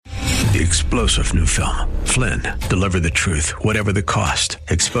The explosive new film, Flynn, deliver the truth, whatever the cost,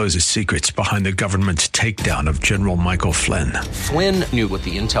 exposes secrets behind the government's takedown of General Michael Flynn. Flynn knew what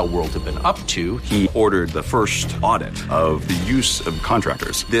the intel world had been up to. He ordered the first audit of the use of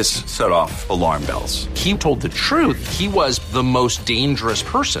contractors. This set off alarm bells. He told the truth. He was the most dangerous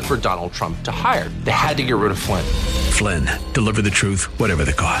person for Donald Trump to hire. They had to get rid of Flynn. Flynn, deliver the truth, whatever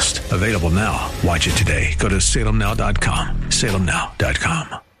the cost. Available now. Watch it today. Go to salemnow.com.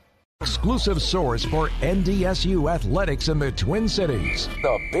 salemnow.com. Exclusive source for NDSU athletics in the Twin Cities.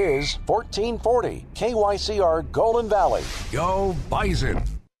 The Biz 1440, KYCR Golden Valley. Go Bison.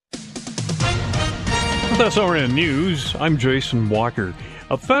 With SRN News, I'm Jason Walker.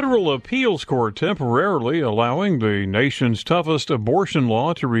 A federal appeals court temporarily allowing the nation's toughest abortion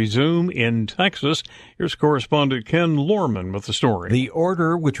law to resume in Texas. Here's correspondent Ken Lorman with the story. The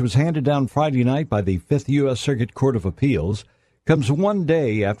order, which was handed down Friday night by the Fifth U.S. Circuit Court of Appeals, comes one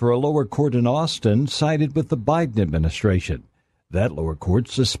day after a lower court in Austin sided with the Biden administration. That lower court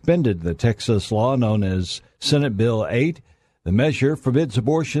suspended the Texas law known as Senate Bill 8. The measure forbids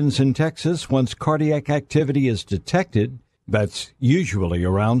abortions in Texas once cardiac activity is detected. That's usually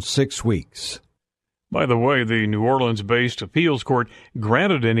around 6 weeks. By the way, the New Orleans-based appeals court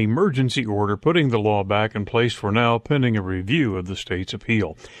granted an emergency order putting the law back in place for now, pending a review of the state's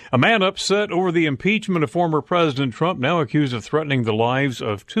appeal. A man upset over the impeachment of former President Trump, now accused of threatening the lives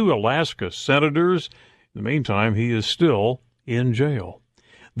of 2 Alaska senators. In the meantime, he is still in jail.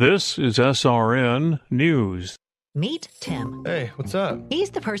 This is SRN News. Meet Tim. Hey, what's up? He's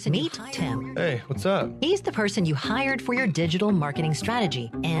the person. Meet Tim. Hey, what's up? He's the person you hired for your digital marketing strategy.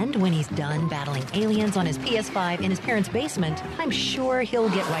 And when he's done battling aliens on his PS5 in his parents' basement, I'm sure he'll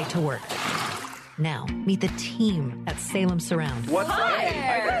get right to work. Now, meet the team at Salem Surround. What's up?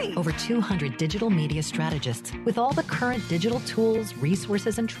 Over 200 digital media strategists with all the current digital tools,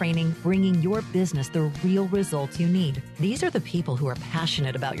 resources, and training, bringing your business the real results you need. These are the people who are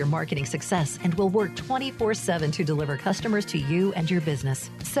passionate about your marketing success and will work 24/7 to deliver customers to you and your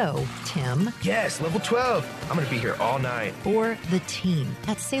business. So, Tim. Yes, level 12. I'm going to be here all night. Or the team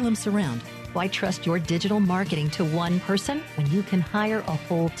at Salem Surround. Why trust your digital marketing to one person when you can hire a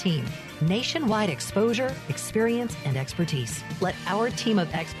whole team? Nationwide exposure, experience, and expertise. Let our team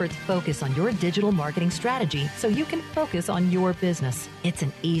of experts focus on your digital marketing strategy so you can focus on your business. It's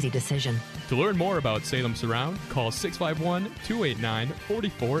an easy decision. To learn more about Salem Surround, call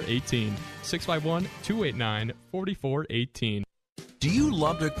 651-289-4418. 651-289-4418. Do you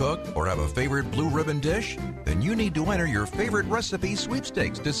love to cook or have a favorite blue ribbon dish? Then you need to enter your favorite recipe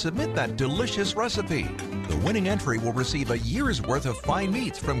sweepstakes to submit that delicious recipe. The winning entry will receive a year's worth of fine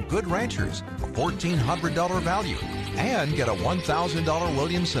meats from Good Ranchers, a $1,400 value, and get a $1,000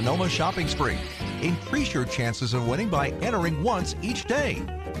 Williams-Sonoma shopping spree. Increase your chances of winning by entering once each day.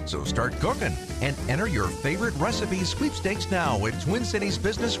 So start cooking and enter your favorite recipe sweepstakes now at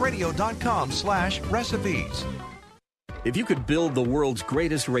TwinCitiesBusinessRadio.com/recipes. If you could build the world's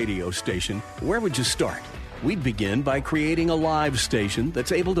greatest radio station, where would you start? We'd begin by creating a live station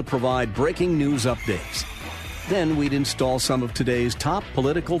that's able to provide breaking news updates. Then we'd install some of today's top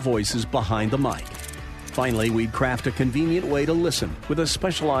political voices behind the mic. Finally, we'd craft a convenient way to listen with a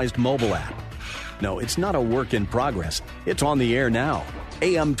specialized mobile app. No, it's not a work in progress. It's on the air now.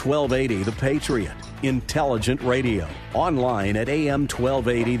 AM 1280 The Patriot. Intelligent radio. Online at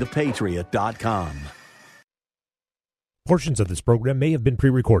am1280thepatriot.com. Portions of this program may have been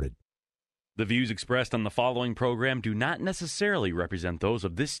pre-recorded. The views expressed on the following program do not necessarily represent those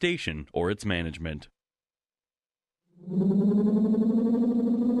of this station or its management.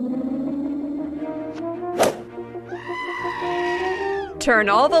 Turn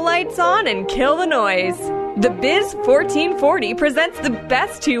all the lights on and kill the noise. The Biz 1440 presents the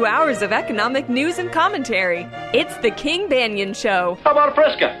best 2 hours of economic news and commentary. It's the King Banyan Show. How about a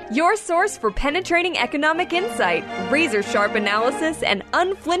Fresca? Your source for penetrating economic insight, razor-sharp analysis, and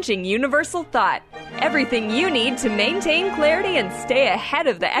unflinching universal thought. Everything you need to maintain clarity and stay ahead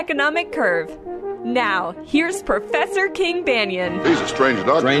of the economic curve. Now, here's Professor King Banyan. He's a strange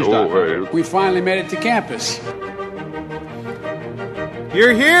doctor. We finally made it to campus.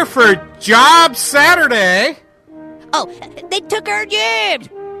 You're here for Job Saturday. Oh, they took our jobs.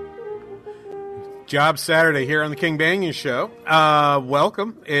 Job Saturday here on the King Banyan Show.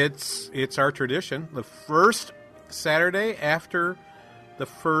 Welcome. It's our tradition. The first Saturday after the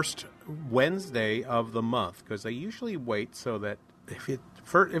first Wednesday of the month, because they usually wait so that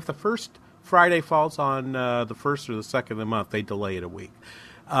if the first Friday falls on the first or the second of the month, they delay it a week.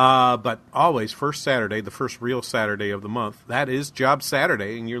 But always first Saturday, the first real Saturday of the month, that is Job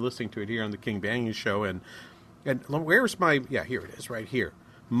Saturday, and you're listening to it here on the King Banyan Show. And where's my, here it is, right here.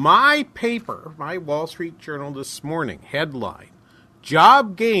 My paper, my Wall Street Journal this morning, headline,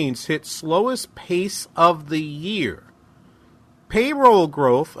 job gains hit slowest pace of the year. Payroll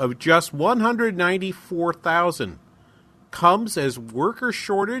growth of just 194,000 comes as worker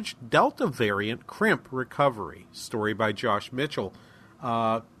shortage, Delta variant crimp recovery. Story by Josh Mitchell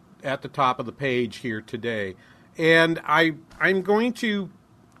at the top of the page here today. And I'm going to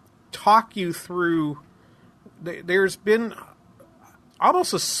talk you through, there's been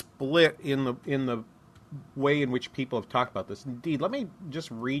almost a split in the way in which people have talked about this. Indeed, let me just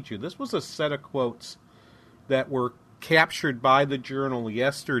read you. This was a set of quotes that were captured by the Journal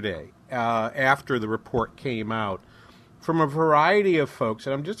yesterday after the report came out from a variety of folks,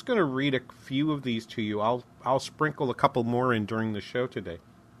 and I'm just going to read a few of these to you. I'll sprinkle a couple more in during the show today.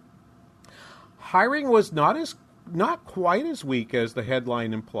 Hiring was not quite as weak as the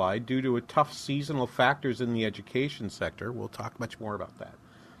headline implied due to a tough seasonal factors in the education sector. We'll talk much more about that.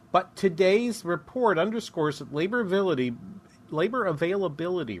 But today's report underscores that labor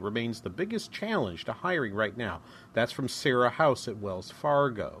availability remains the biggest challenge to hiring right now. That's from Sarah House at Wells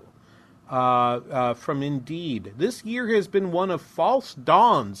Fargo. From Indeed, this year has been one of false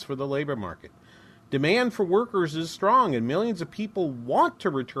dawns for the labor market. Demand for workers is strong and millions of people want to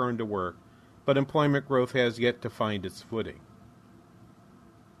return to work, but employment growth has yet to find its footing.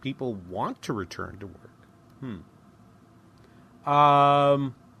 People want to return to work.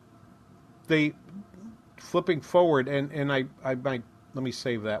 They flipping forward, and I might let me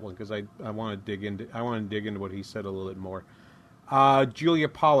save that one because I want to dig into what he said a little bit more. Julia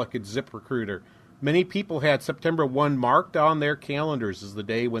Pollack at ZipRecruiter. Many people had September 1 marked on their calendars as the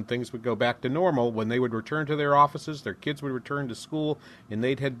day when things would go back to normal, when they would return to their offices, their kids would return to school, and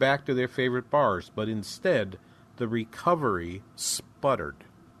they'd head back to their favorite bars. But instead, the recovery sputtered.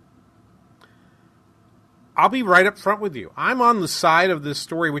 I'll be right up front with you. I'm on the side of this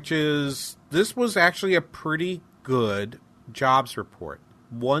story, which is this was actually a pretty good jobs report,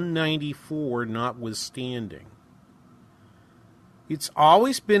 194 notwithstanding. It's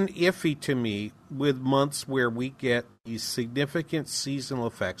always been iffy to me with months where we get these significant seasonal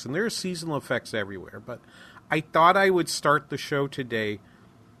effects, and there are seasonal effects everywhere, but I thought I would start the show today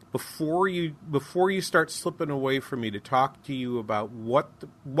before you start slipping away from me to talk to you about what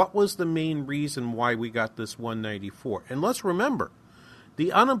was the main reason why we got this 194. And let's remember,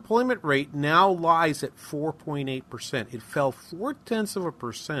 the unemployment rate now lies at 4.8%. It fell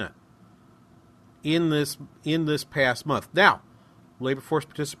 0.4% in this past month. Now, labor force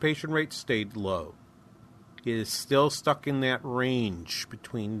participation rate stayed low. It is still stuck in that range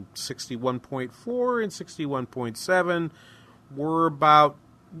between 61.4 and 61.7.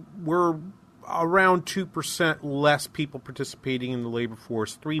 We're around 2% less people participating in the labor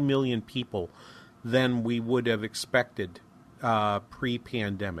force, 3 million people, than we would have expected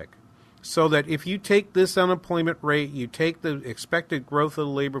pre-pandemic. So that if you take this unemployment rate, you take the expected growth of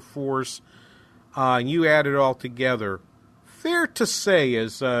the labor force, and you add it all together, fair to say,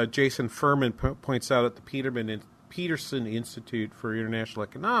 as Jason Furman points out at the Peterson Institute for International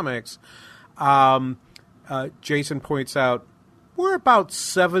Economics, Jason points out, we're about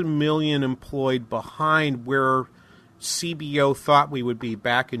 7 million employed behind where CBO thought we would be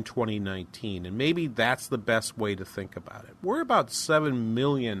back in 2019. And maybe that's the best way to think about it. We're about 7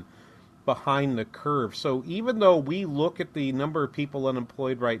 million behind the curve. So even though we look at the number of people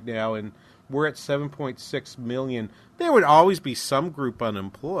unemployed right now and we're at 7.6 million, there would always be some group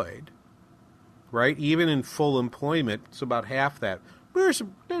unemployed, right? Even in full employment, it's about half that. There's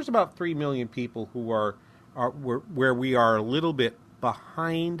about 3 million people who are where we are a little bit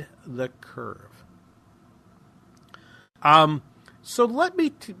behind the curve. So let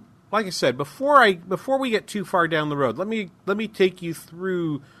me, like I said, before we get too far down the road, let me take you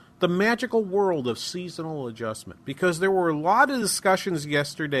through the magical world of seasonal adjustment, because there were a lot of discussions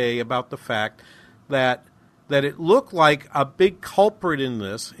yesterday about the fact that it looked like a big culprit in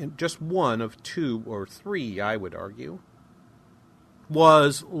this, and just one of two or three, I would argue,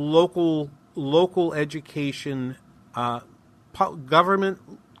 was local education,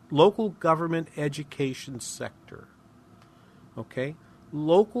 local government education sector. Okay,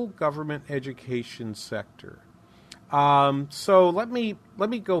 local government education sector. So let me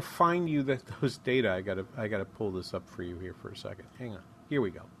go find you those data. I gotta pull this up for you here for a second. Hang on. Here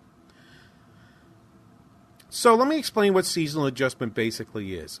we go. So let me explain what seasonal adjustment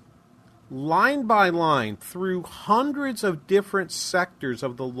basically is. Line by line, through hundreds of different sectors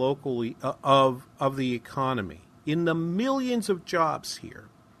of the of the economy, in the millions of jobs here,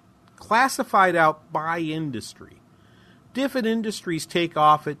 classified out by industry. Different industries take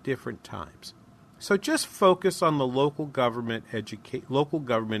off at different times. So just focus on the local government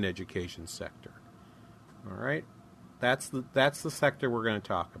education sector. All right? That's the sector we're going to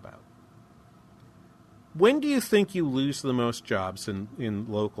talk about. When do you think you lose the most jobs in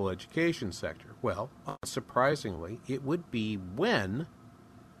local education sector? Well, surprisingly, it would be when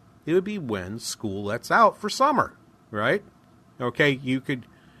school lets out for summer, right? Okay,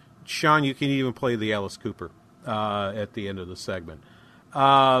 Sean, you can even play the Alice Cooper at the end of the segment.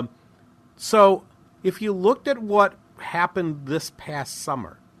 So if you looked at what happened this past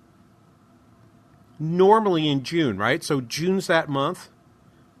summer, normally in June, right? So June's that month.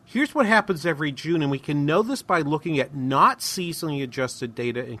 Here's what happens every June, and we can know this by looking at not seasonally adjusted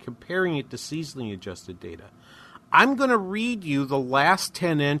data and comparing it to seasonally adjusted data. I'm going to read you the last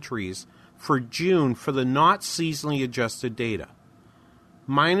 10 entries for June for the not seasonally adjusted data.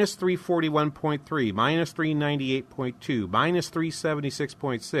 Minus 341.3, minus 398.2, minus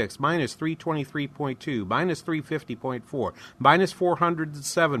 376.6, minus 323.2, minus 350.4, minus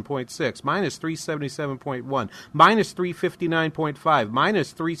 407.6, minus 377.1, minus 359.5,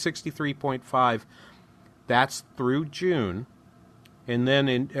 minus 363.5. That's through June. And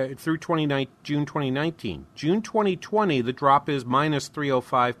then through June 2019. June 2020, the drop is minus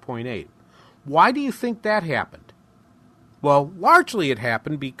 305.8. Why do you think that happened? Well, largely it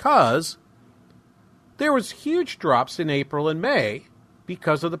happened because there was huge drops in April and May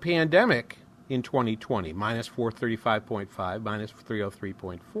because of the pandemic in 2020, minus 435.5, minus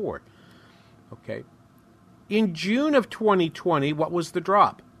 303.4. Okay. In June of 2020, what was the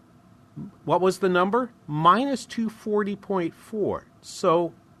drop? What was the number? Minus 240.4.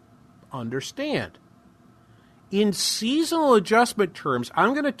 So, understand. In seasonal adjustment terms,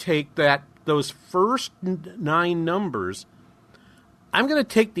 I'm going to take those first 9 numbers, I'm going to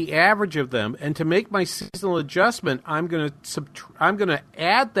take the average of them, and to make my seasonal adjustment, I'm going to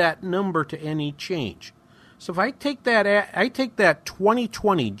add that number to any change. So if I take that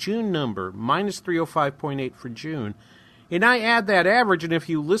 2020 June number, minus 305.8 for June, and I add that average, and if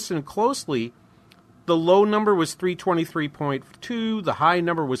you listen closely, the low number was 323.2, the high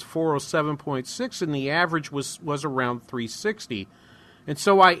number was 407.6, and the average was around 360. And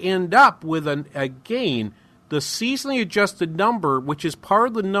so I end up with a gain. The seasonally adjusted number, which is part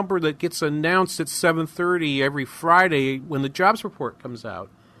of the number that gets announced at 7:30 every Friday when the jobs report comes out,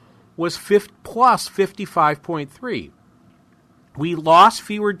 was plus 55.3. We lost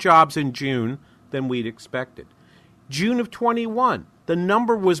fewer jobs in June than we'd expected. June of 21, the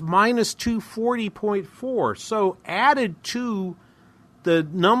number was minus 240.4. So added to the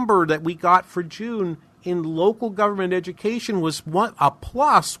number that we got for June in local government education was a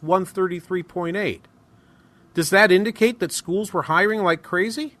plus 133.8. Does that indicate that schools were hiring like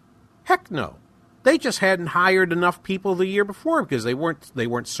crazy? Heck no. They just hadn't hired enough people the year before because they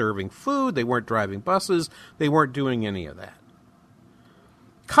weren't serving food, they weren't driving buses, they weren't doing any of that.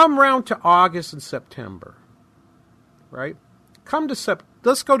 Come round to August and September, right?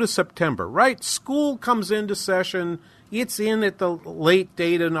 Let's go to September, right? School comes into session. It's in at the late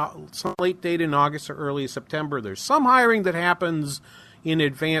date in August or early September. There's some hiring that happens in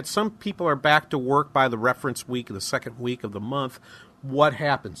advance. Some people are back to work by the reference week, the second week of the month. What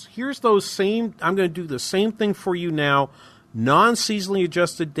happens? I'm going to do the same thing for you now. Non-seasonally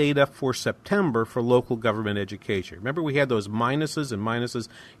adjusted data for September for local government education. Remember we had those minuses,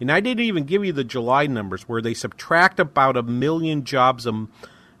 and I didn't even give you the July numbers where they subtract about 1 million jobs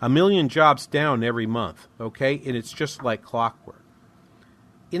down every month, okay? And it's just like clockwork.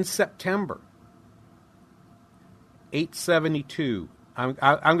 In September, 872. I'm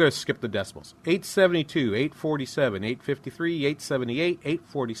going to skip the decimals. 872, 847, 853, 878,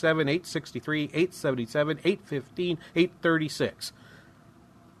 847, 863, 877, 815, 836.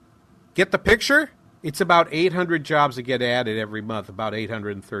 Get the picture? It's about 800 jobs that get added every month, about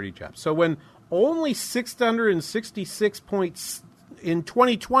 830 jobs. So when only 666 points in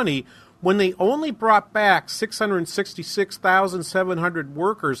 2020, when they only brought back 666,700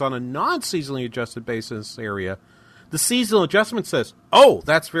 workers on a non-seasonally adjusted basis area, the seasonal adjustment says, oh,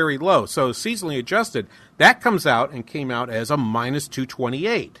 that's very low. So seasonally adjusted, that comes out and came out as a minus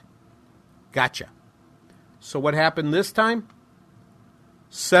 228. Gotcha. So what happened this time?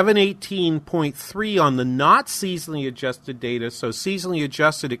 718.3 on the not seasonally adjusted data. So seasonally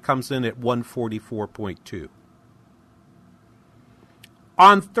adjusted, it comes in at 144.2.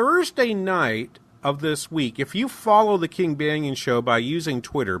 On Thursday night of this week, if you follow the King Banyan Show by using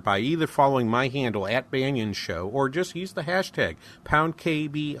Twitter, by either following my handle at Banyan Show or just use the hashtag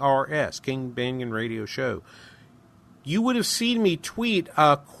 #KBRS, King Banyan Radio Show, you would have seen me tweet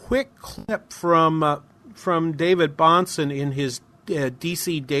a quick clip from David Bonson in his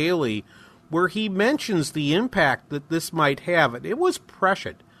DC Daily where he mentions the impact that this might have. And it was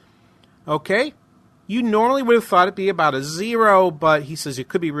prescient. Okay? You normally would have thought it'd be about a 0, but he says it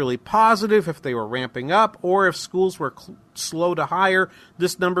could be really positive if they were ramping up, or if schools were slow to hire,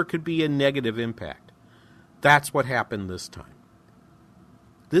 this number could be a negative impact. That's what happened this time.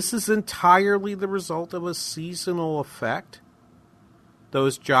 This is entirely the result of a seasonal effect.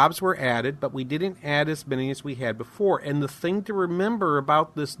 Those jobs were added, but we didn't add as many as we had before. And the thing to remember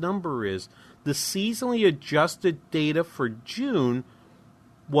about this number is the seasonally adjusted data for June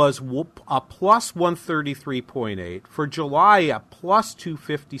was a plus 133.8. For July, a plus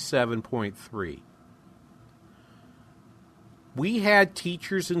 257.3. We had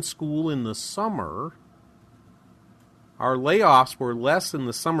teachers in school in the summer. Our layoffs were less in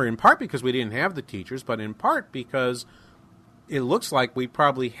the summer, in part because we didn't have the teachers, but in part because it looks like we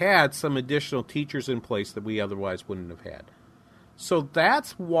probably had some additional teachers in place that we otherwise wouldn't have had. So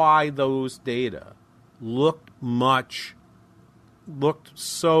that's why those data looked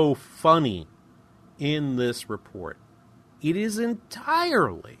so funny in this report. It is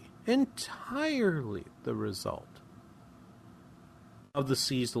entirely the result of the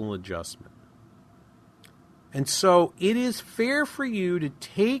seasonal adjustment. And so it is fair for you to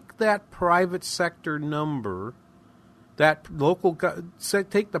take that private sector number,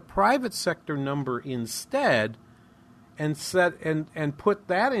 take the private sector number instead and put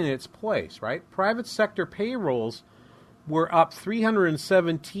that in its place, right? Private sector payrolls were up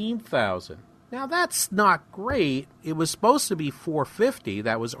 317,000. Now that's not great. It was supposed to be 450.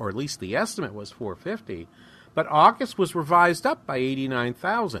 Or at least the estimate was 450. But August was revised up by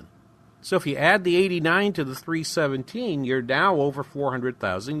 89,000. So if you add the 89 to the 317, you're now over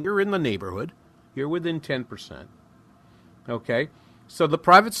 400,000. You're in the neighborhood. You're within 10%. Okay? So the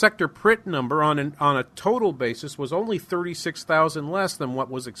private sector print number on a total basis was only 36,000 less than what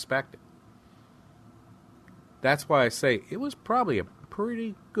was expected. That's why I say it was probably a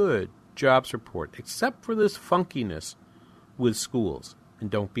pretty good jobs report, except for this funkiness with schools. And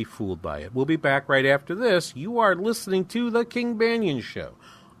don't be fooled by it. We'll be back right after this. You are listening to The King Banaian Show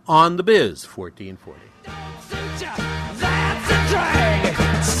on The Biz 1440. That's a drag.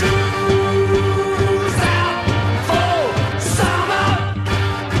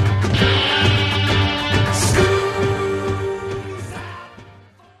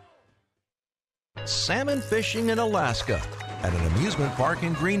 Salmon fishing in Alaska, at an amusement park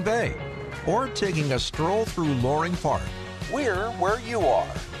in Green Bay, or taking a stroll through Loring Park. We're where you are.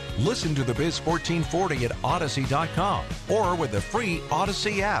 Listen to the Biz 1440 at Odyssey.com or with the free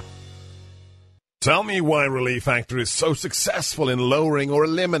Odyssey app. Tell me why Relief Factor is so successful in lowering or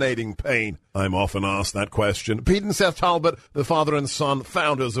eliminating pain. I'm often asked that question. Pete and Seth Talbot, the father and son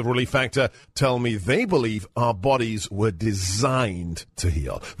founders of Relief Factor, tell me they believe our bodies were designed to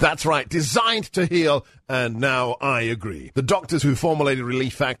heal. That's right, designed to heal, and now I agree. The doctors who formulated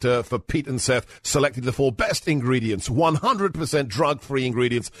Relief Factor for Pete and Seth selected the 4 best ingredients, 100% drug-free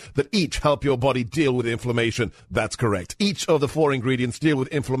ingredients that each help your body deal with inflammation. That's correct. Each of the 4 ingredients deal with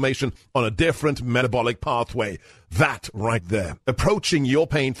inflammation on a different metabolic pathway. That right there, approaching your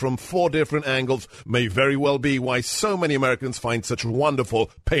pain from 4 different angles, may very well be why so many Americans find such wonderful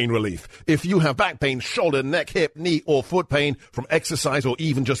pain relief. If you have back pain, shoulder, neck, hip, knee, or foot pain from exercise or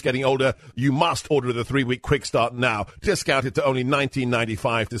even just getting older, you must order the 3-week quick start now. Discount it to only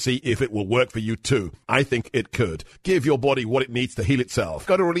 $19.95 to see if it will work for you too. I think it could. Give your body what it needs to heal itself.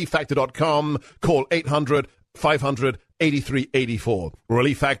 Go to ReliefFactor.com, call 800-500-8384,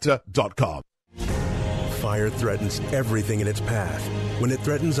 ReliefFactor.com. Fire threatens everything in its path. When it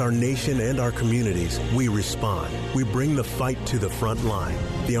threatens our nation and our communities, we respond. We bring the fight to the front line.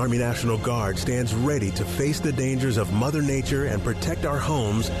 The Army National Guard stands ready to face the dangers of Mother Nature and protect our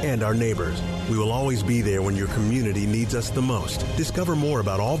homes and our neighbors. We will always be there when your community needs us the most. Discover more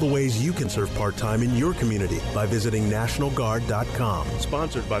about all the ways you can serve part-time in your community by visiting NationalGuard.com.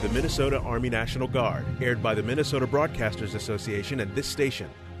 Sponsored by the Minnesota Army National Guard. Aired by the Minnesota Broadcasters Association and this station.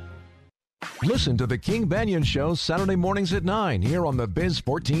 Listen to The King Banaian Show Saturday mornings at 9 here on the Biz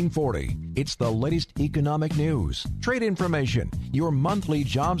 1440. It's the latest economic news, trade information, your monthly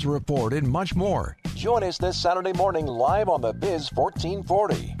jobs report, and much more. Join us this Saturday morning live on the Biz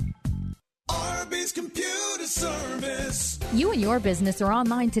 1440. Arby's Computer Service. You and your business are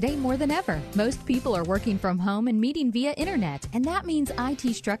online today more than ever. Most people are working from home and meeting via internet, and that means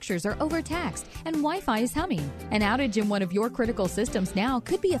IT structures are overtaxed and Wi-Fi is humming. An outage in one of your critical systems now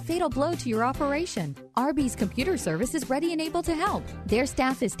could be a fatal blow to your operation. Arby's Computer Service is ready and able to help. Their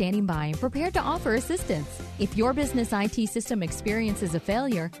staff is standing by and prepared to offer assistance. If your business IT system experiences a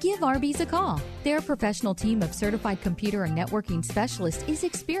failure, give Arby's a call. Their professional team of certified computer and networking specialists is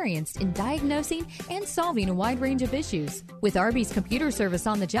experienced in diagnosing and solving a wide range of issues. With Arby's Computer Service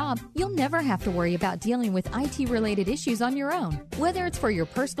on the job, you'll never have to worry about dealing with IT-related issues on your own, whether it's for your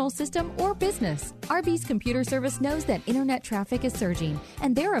personal system or business. Arby's Computer Service knows that internet traffic is surging,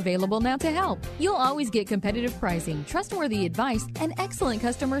 and they're available now to help. You'll always get competitive pricing, trustworthy advice, and excellent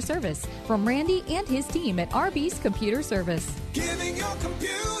customer service from Randy and his team at Arby's Computer Service. Giving your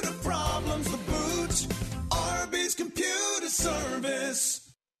computer problems the boot. Arby's Computer Service.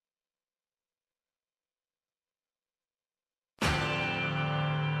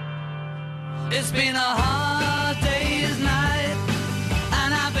 It's been a hard day's night,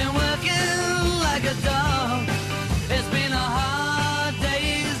 and I've been working like a dog. It's been a hard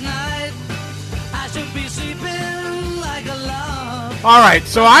day's night. I should be sleeping like a log. All right,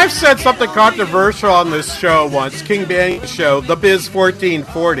 so I've said something controversial on this show once, King Banyan Show, The Biz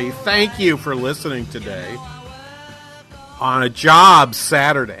 1440. Thank you for listening today on a job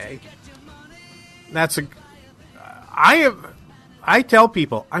Saturday. I tell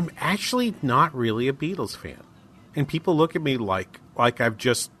people I'm actually not really a Beatles fan, and people look at me like I've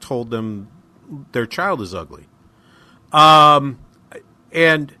just told them their child is ugly, and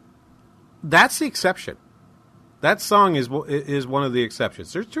that's the exception. That song is one of the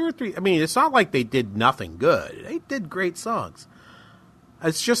exceptions. There's two or three. I mean, it's not like they did nothing good. They did great songs.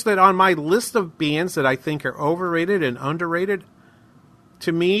 It's just that on my list of bands that I think are overrated and underrated,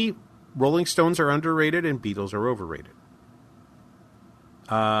 to me, Rolling Stones are underrated and Beatles are overrated.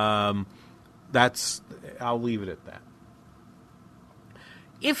 I'll leave it at that.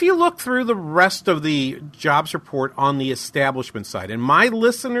 If you look through the rest of the jobs report on the establishment side, and my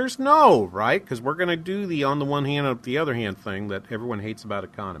listeners know, right? Because we're going to do the on the one hand, on the other hand thing that everyone hates about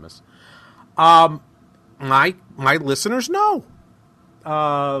economists. My listeners know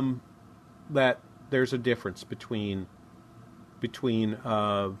that there's a difference between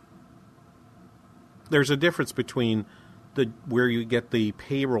where you get the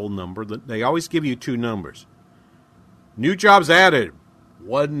payroll number. They always give you two numbers. New jobs added,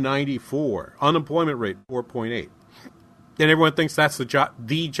 194. Unemployment rate, 4.8. And everyone thinks that's the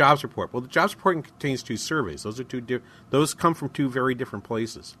jobs report. Well, the jobs report contains two surveys. Those come from two very different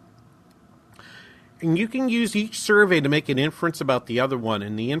places. And you can use each survey to make an inference about the other one,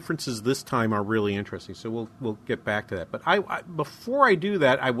 and the inferences this time are really interesting. So we'll get back to that. But I before I do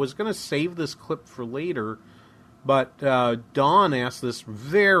that, I was going to save this clip for later. But Dawn asked this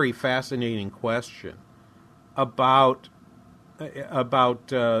very fascinating question about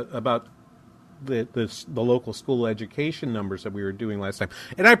the local school education numbers that we were doing last time.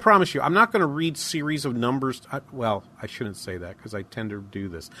 And I promise you, I'm not going to read series of numbers. Well, I shouldn't say that because I tend to do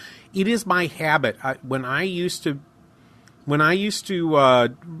this. It is my habit. When I used to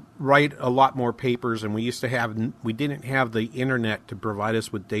write a lot more papers, and we didn't have the internet to provide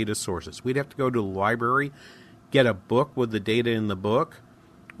us with data sources. We'd have to go to the library, get a book with the data in the book,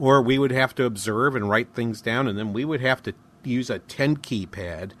 or we would have to observe and write things down, and then we would have to use a 10-key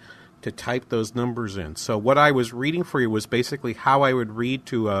pad to type those numbers in. So what I was reading for you was basically how I would read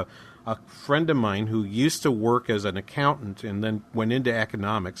to a friend of mine who used to work as an accountant and then went into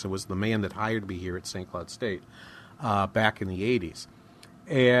economics and was the man that hired me here at St. Cloud State back in the 80s.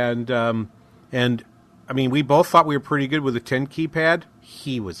 And I mean, we both thought we were pretty good with a 10-key pad.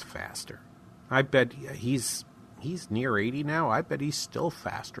 He was faster. I bet he's near 80 now. I bet he's still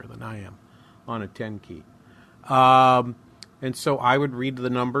faster than I am on a 10-key. And so I would read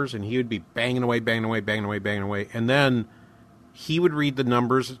the numbers, and he would be banging away. And then he would read the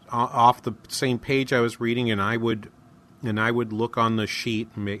numbers off the same page I was reading, and I would look on the sheet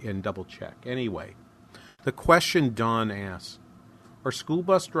and double check. Anyway, the question Don asks, are school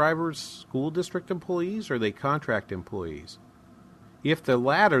bus drivers school district employees, or are they contract employees? If the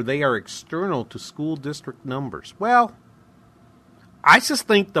latter, they are external to school district numbers. Well, I just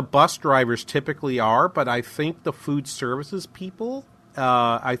think the bus drivers typically are, but I think the food services people,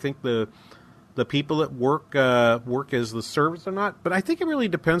 I think the people that work as the service or not. But I think it really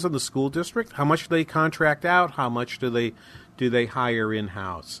depends on the school district. How much do they contract out? How much do they hire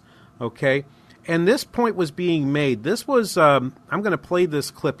in-house? Okay, and this point was being made. This was I'm going to play this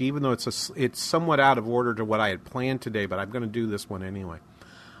clip, even though it's somewhat out of order to what I had planned today, but I'm going to do this one anyway.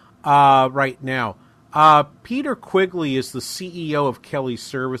 right now. Peter Quigley is the CEO of Kelly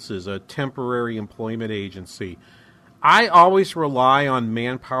Services, a temporary employment agency. I always rely on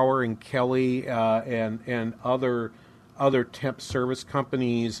Manpower and Kelly and other temp service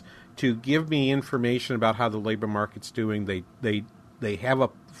companies to give me information about how the labor market's doing. They have a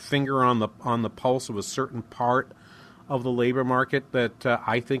finger on the pulse of a certain part of the labor market that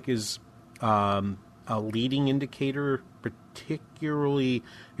I think is a leading indicator, particularly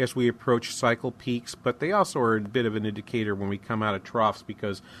as we approach cycle peaks, but they also are a bit of an indicator when we come out of troughs,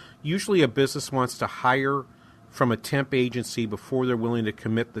 because usually a business wants to hire from a temp agency before they're willing to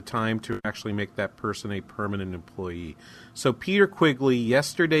commit the time to actually make that person a permanent employee. So Peter Quigley,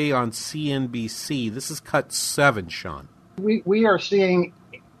 yesterday on CNBC, this is cut 7, Sean. We are seeing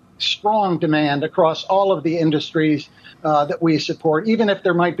strong demand across all of the industries that we support, even if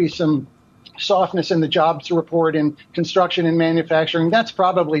there might be some softness in the jobs report in construction and manufacturing. That's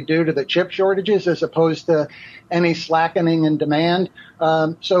probably due to the chip shortages as opposed to any slackening in demand.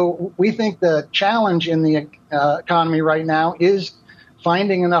 So we think the challenge in the economy right now is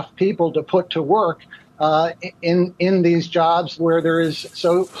finding enough people to put to work in these jobs where there is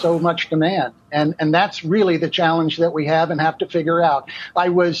so much demand. And that's really the challenge that we have and have to figure out. I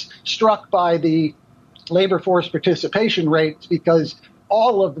was struck by the labor force participation rates because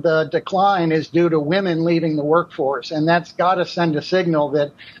all of the decline is due to women leaving the workforce. And that's got to send a signal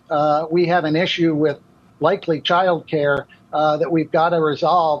that we have an issue with likely child care that we've got to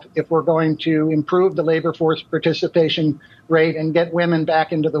resolve if we're going to improve the labor force participation rate and get women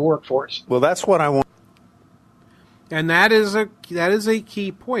back into the workforce. Well, that's what I want. And that is a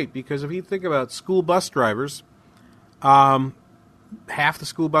key point, because if you think about school bus drivers, half the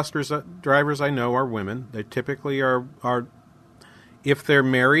school bus drivers I know are women. They typically are if they're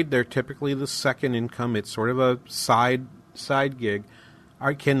married, they're typically the second income. It's sort of a side gig.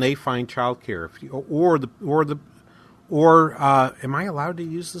 Can they find childcare? Or am I allowed to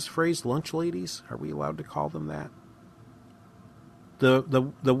use this phrase, lunch ladies? Are we allowed to call them that?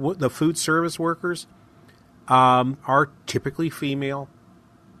 The food service workers are typically female.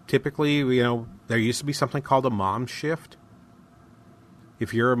 Typically, there used to be something called a mom shift.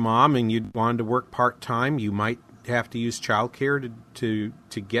 If you're a mom and you wanted to work part-time, you might have to use childcare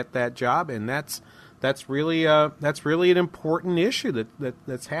to get that job, and that's really an important issue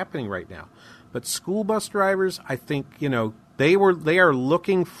that's happening right now. But school bus drivers, I think, they are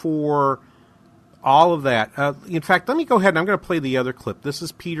looking for all of that. In fact, let me go ahead and I'm going to play the other clip. This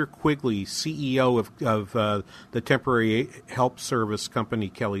is Peter Quigley, CEO of the temporary help service company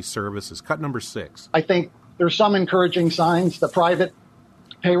Kelly Services. Cut number 6. I think there's some encouraging signs. The private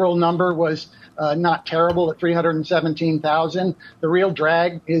payroll number was not terrible at 317,000. The real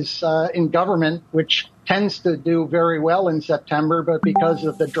drag is in government, which tends to do very well in September, but because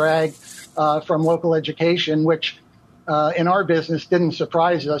of the drag from local education, which in our business didn't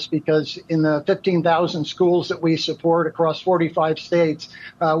surprise us, because in the 15,000 schools that we support across 45 states,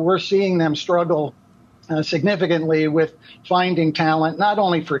 we're seeing them struggle significantly with finding talent, not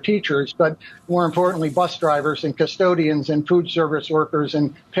only for teachers, but more importantly, bus drivers and custodians and food service workers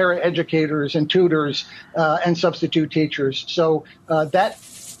and paraeducators and tutors and substitute teachers. So that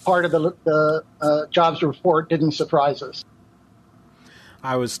part of the jobs report didn't surprise us.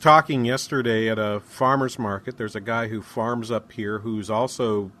 I was talking yesterday at a farmer's market. There's a guy who farms up here who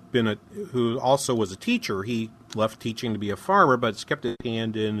also was a teacher. He left teaching to be a farmer, but has kept his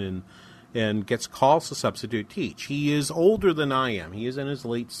hand in and gets calls to substitute teach. He is older than I am. He is in his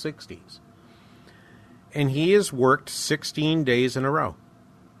late 60s. And he has worked 16 days in a row.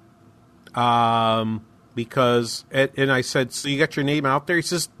 Because, and I said, so you got your name out there? He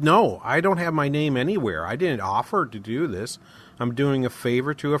says, no, I don't have my name anywhere. I didn't offer to do this. I'm doing a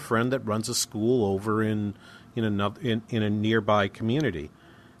favor to a friend that runs a school over in a nearby community.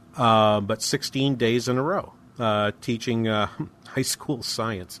 But 16 days in a row, teaching high school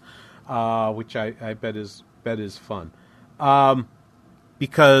science. Which I bet is fun,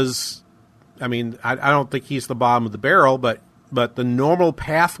 because I don't think he's the bottom of the barrel, but the normal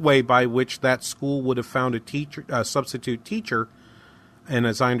pathway by which that school would have found a substitute teacher, and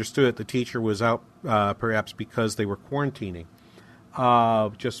as I understood it, the teacher was out perhaps because they were quarantining,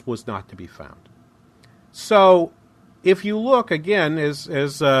 just was not to be found. So, if you look again, as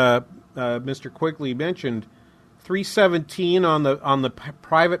Mr. Quigley mentioned, 317 on the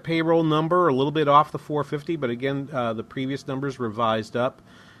private payroll number, a little bit off the 450, but again, the previous numbers revised up.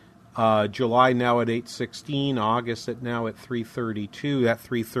 July now at 816, August now at 332. That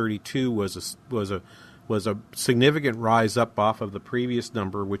 332 was a significant rise up off of the previous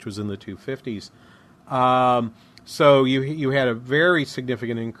number, which was in the 250s. So you had a very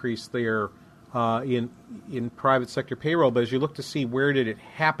significant increase there in private sector payroll. But as you look to see where did it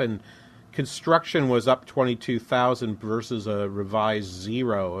happen, construction was up 22,000 versus a revised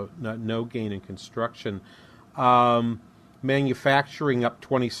zero, no gain in construction. Manufacturing up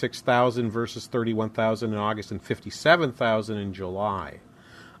 26,000 versus 31,000 in August and 57,000 in July,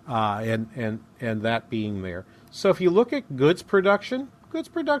 and that being there. So if you look at goods production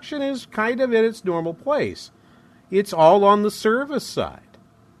is kind of in its normal place. It's all on the service side.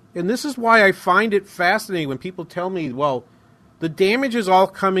 And this is why I find it fascinating when people tell me, well, the damage is all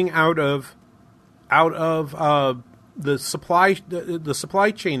coming out of the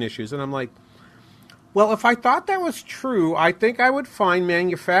supply chain issues. And I'm like, well, if I thought that was true, I think I would find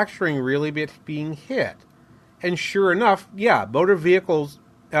manufacturing really being hit. And sure enough, yeah, motor vehicles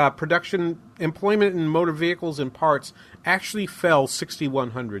production, employment in motor vehicles and parts actually fell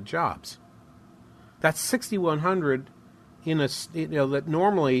 6,100 jobs. That's 6,100 that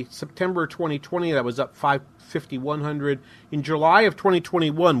normally September 2020 that was up 5,100. In July of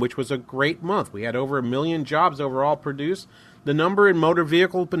 2021, which was a great month, we had over 1 million jobs overall produced. The number in motor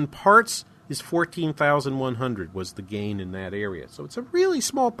vehicle and parts is 14,100 was the gain in that area. So it's a really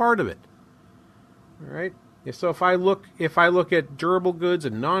small part of it. All right. So if I look at durable goods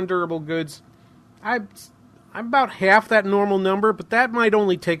and non-durable goods, I'm about half that normal number, but that might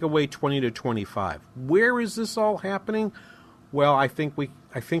only take away 20 to 25. Where is this all happening? Well, I think we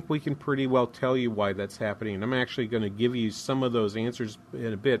can pretty well tell you why that's happening, and I'm actually going to give you some of those answers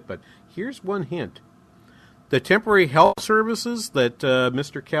in a bit. But here's one hint: the temporary health services that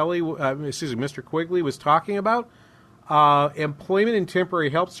Mr. Quigley was talking about. Employment in temporary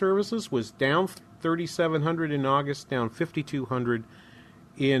health services was down 3,700 in August, down 5,200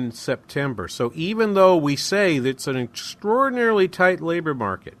 in September. So even though we say that it's an extraordinarily tight labor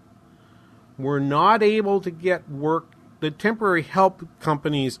market, we're not able to get work. The temporary help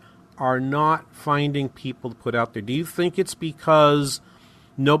companies are not finding people to put out there. Do you think it's because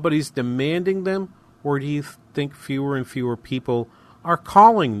nobody's demanding them, or do you think fewer and fewer people are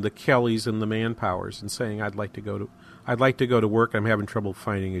calling the Kellys and the Manpowers and saying, I'd like to go to work, I'm having trouble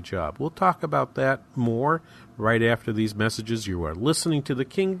finding a job? We'll talk about that more right after these messages. You are listening to the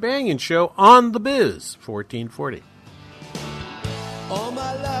King Bangin' Show on The Biz, 1440. All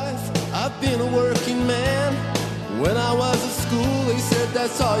my life I've been a working man. When I was at school, they said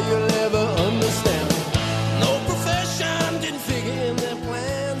that's all you'll ever understand. No profession didn't figure in their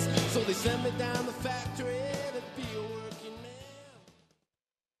plans, so they sent me down the factory to be a working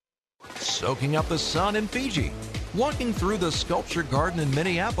man. Soaking up the sun in Fiji, walking through the sculpture garden in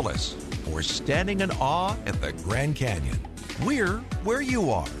Minneapolis, or standing in awe at the Grand Canyon. We're where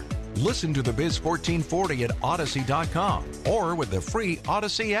you are. Listen to the Biz 1440 at Odyssey.com or with the free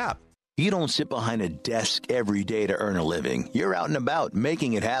Odyssey app. You don't sit behind a desk every day to earn a living. You're out and about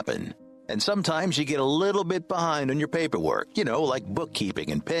making it happen. And sometimes you get a little bit behind on your paperwork, like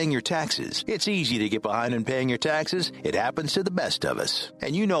bookkeeping and paying your taxes. It's easy to get behind in paying your taxes. It happens to the best of us.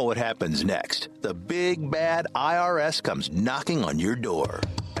 And you know what happens next. The big, bad IRS comes knocking on your door.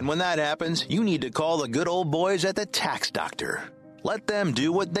 And when that happens, you need to call the good old boys at the Tax Doctor. Let them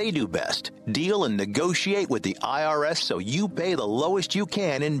do what they do best. Deal and negotiate with the IRS so you pay the lowest you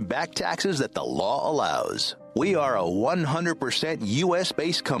can in back taxes that the law allows. We are a 100%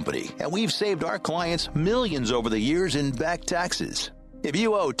 U.S.-based company, and we've saved our clients millions over the years in back taxes. If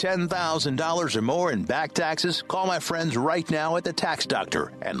you owe $10,000 or more in back taxes, call my friends right now at the Tax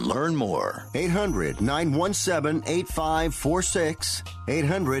Doctor and learn more. 800-917-8546.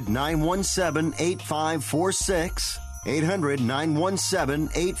 800-917-8546.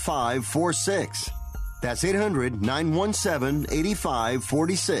 800-917-8546. That's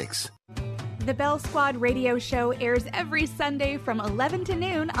 800-917-8546. The Bell Squad radio show airs every Sunday from 11 to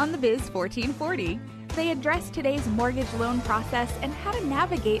noon on the Biz 1440. They address today's mortgage loan process and how to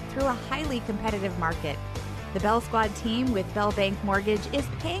navigate through a highly competitive market. The Bell Squad team with Bell Bank Mortgage is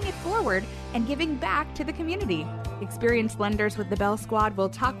paying it forward and giving back to the community. Experienced lenders with the Bell Squad will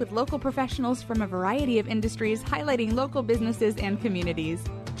talk with local professionals from a variety of industries, highlighting local businesses and communities.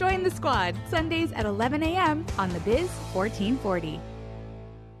 Join the squad Sundays at 11 a.m. on the Biz 1440.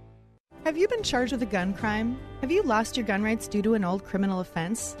 Have you been charged with a gun crime? Have you lost your gun rights due to an old criminal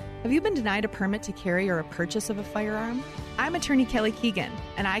offense? Have you been denied a permit to carry or a purchase of a firearm? I'm attorney Kelly Keegan,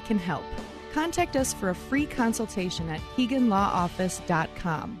 and I can help. Contact us for a free consultation at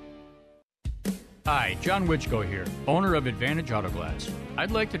KeeganLawOffice.com. Hi, John Wichko here, owner of Advantage Auto Glass.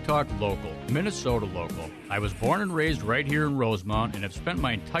 I'd like to talk local, Minnesota local. I was born and raised right here in Rosemount and have spent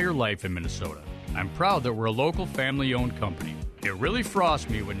my entire life in Minnesota. I'm proud that we're a local family-owned company. It really frosts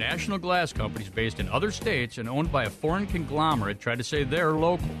me when national glass companies based in other states and owned by a foreign conglomerate try to say they're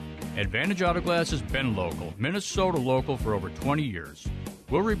local. Advantage Auto Glass has been local, Minnesota local, for over 20 years.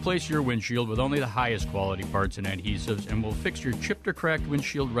 We'll replace your windshield with only the highest quality parts and adhesives, and we'll fix your chipped or cracked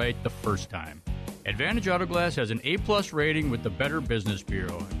windshield right the first time. Advantage Auto Glass has an A-plus rating with the Better Business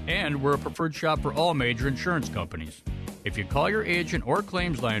Bureau, and we're a preferred shop for all major insurance companies. If you call your agent or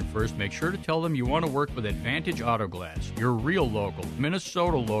claims line first, make sure to tell them you want to work with Advantage Auto Glass, your real local,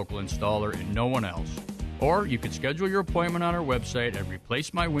 Minnesota local installer, and no one else. Or you can schedule your appointment on our website at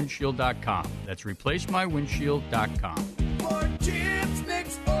replacemywindshield.com. That's replacemywindshield.com. For chips,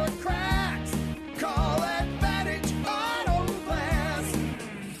 nicks, or cracks, call Advantage Auto Glass.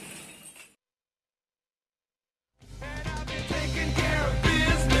 And I've been taking care of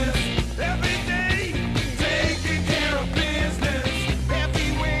business every day. Taking care of business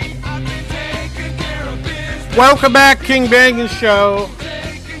every way. I've been taking care of business. Welcome back, King Bangin' Show,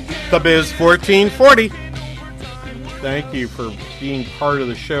 The Biz 1440. Thank you for being part of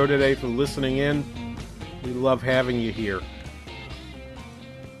the show today, for listening in. We love having you here.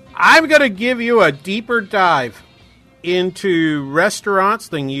 I'm going to give you a deeper dive into restaurants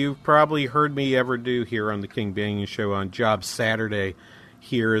than you've probably heard me ever do here on the King Bangin' Show on Jobs Saturday.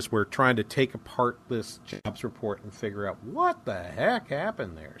 Here, as we're trying to take apart this jobs report and figure out what the heck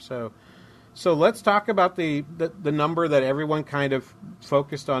happened there. So let's talk about the number that everyone kind of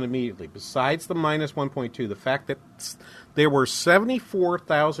focused on immediately. Besides the minus 1.2, the fact that there were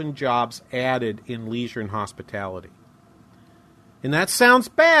 74,000 jobs added in leisure and hospitality. And that sounds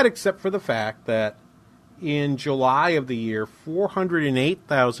bad, except for the fact that in July of the year,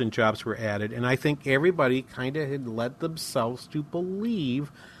 408,000 jobs were added, and I think everybody kind of had led themselves to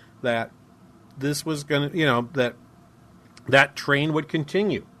believe that this was going to, that train would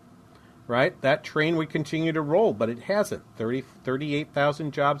continue. Right? That train would continue to roll, but it hasn't.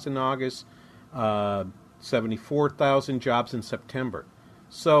 38,000 jobs in August, 74,000 jobs in September.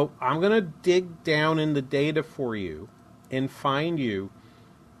 So I'm going to dig down in the data for you and find you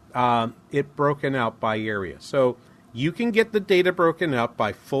it broken out by area. So you can get the data broken out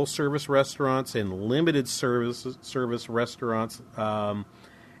by full-service restaurants and limited service restaurants, and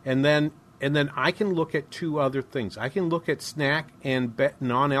then I can look at two other things. I can look at snack and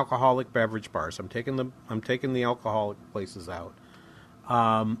non-alcoholic beverage bars. I'm taking the alcoholic places out,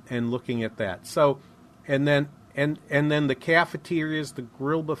 and looking at that. So, and then the cafeterias, the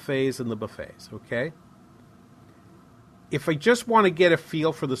grill buffets, and the buffets. Okay. If I just want to get a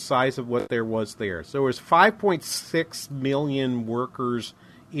feel for the size of what there was there, so there was 5.6 million workers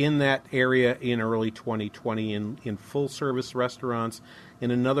in that area in early 2020 in full-service restaurants, and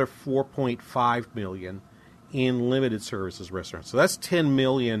another 4.5 million in limited services restaurants. So that's 10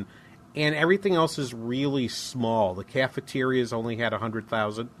 million, and everything else is really small. The cafeterias only had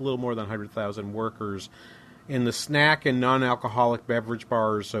 100,000, a little more than 100,000 workers. And the snack and non-alcoholic beverage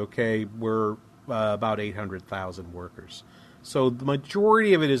bars, were about 800,000 workers. So the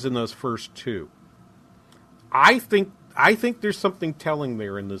majority of it is in those first two. I think there's something telling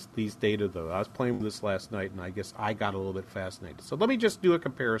there in these data, though. I was playing with this last night, and I guess I got a little bit fascinated. So let me just do a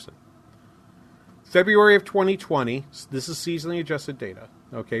comparison. February of 2020, this is seasonally adjusted data,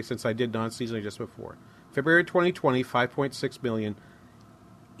 since I did non-seasonally adjust before. February 2020, 5.6 million.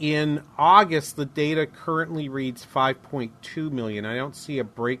 In August, the data currently reads 5.2 million. I don't see a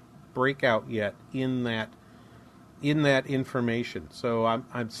breakout yet in that information. So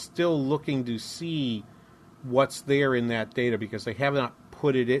I'm still looking to see what's there in that data, because they have not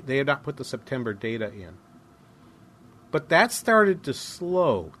put the September data in. But that started to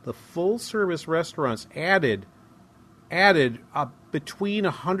slow. The full service restaurants added between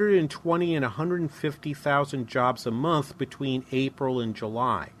 120 and 150,000 jobs a month between April and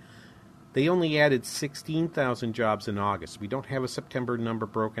July. They only added 16,000 jobs in August. We don't have a September number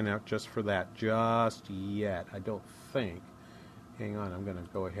broken out just for that just yet, I don't think. Hang on, I'm going to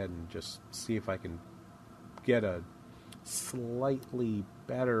go ahead and just see if I can get a slightly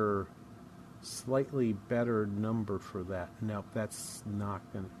better number for that. No, that's not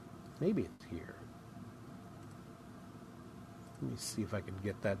going to... Maybe it's here. Let me see if I can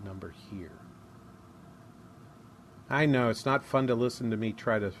get that number here. I know, it's not fun to listen to me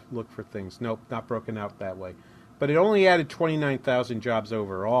try to look for things. Nope, not broken out that way. But it only added 29,000 jobs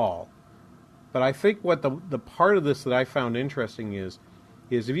overall. But I think what the part of this that I found interesting is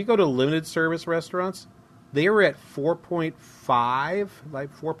if you go to limited service restaurants, they were at 4.5, like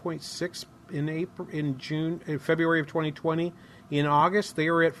 4.6 in February of 2020. In August, they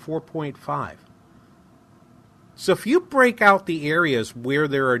were at 4.5. So if you break out the areas where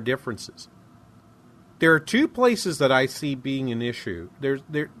there are differences, There are two places that I see being an issue. There's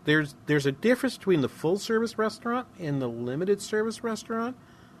a difference between the full service restaurant and the limited service restaurant.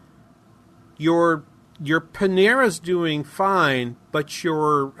 Your Panera's doing fine, but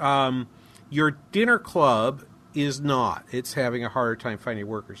your dinner club is not. It's having a harder time finding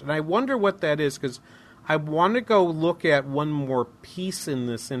workers. And I wonder what that is, because I want to go look at one more piece in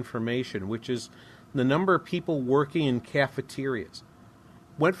this information, which is the number of people working in cafeterias.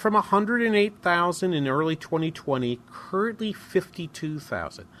 Went from 108,000 in early 2020, currently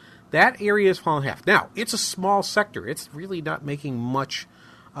 52,000. That area has fallen half. Now, it's a small sector. It's really not making much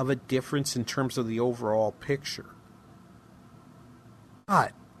of a difference in terms of the overall picture.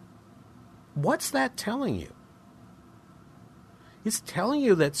 But what's that telling you? It's telling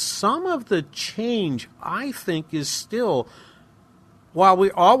you that some of the change, I think, is still, while we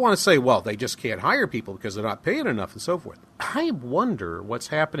all want to say, well, they just can't hire people because they're not paying enough and so forth. I wonder what's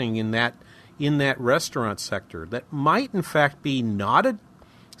happening in that restaurant sector that might, in fact, be not a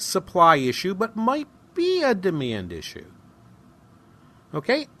supply issue, but might be a demand issue.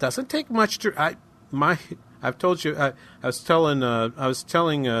 Okay, doesn't take much to. I've told you. I was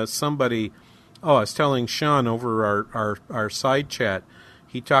telling somebody. Oh, I was telling Sean over our side chat.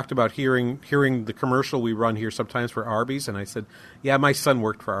 He talked about hearing the commercial we run here sometimes for Arby's, and I said, yeah, my son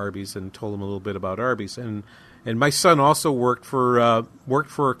worked for Arby's, and told him a little bit about Arby's, and my son also worked for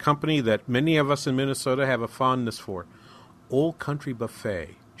a company that many of us in Minnesota have a fondness for, Old Country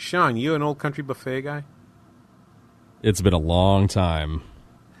Buffet. Sean, you an Old Country Buffet guy? It's been a long time.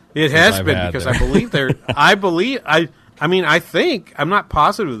 It has been, because I think, I'm not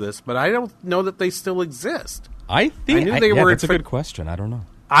positive of this, but I don't know that they still exist. I knew they were. That's a good question. I don't know.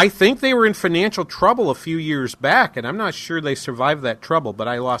 I think they were in financial trouble a few years back, and I'm not sure they survived that trouble, but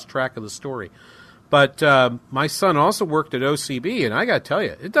I lost track of the story. But my son also worked at OCB, and I got to tell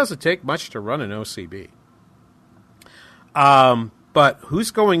you, it doesn't take much to run an OCB. But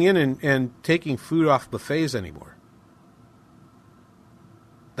who's going in and taking food off buffets anymore?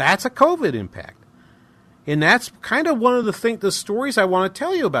 That's a COVID impact. And that's kind of one of the stories I want to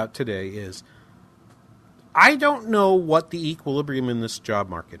tell you about today is I don't know what the equilibrium in this job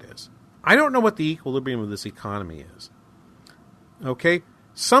market is. I don't know what the equilibrium of this economy is. Okay?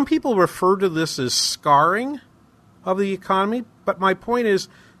 Some people refer to this as scarring of the economy, but my point is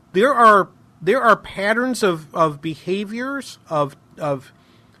there are patterns of behaviors of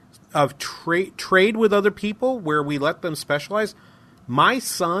trade with other people where we let them specialize. My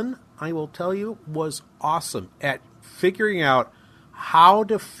son, I will tell you, was awesome at figuring out how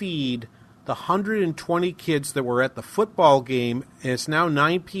to feed the 120 kids that were at the football game. And it's now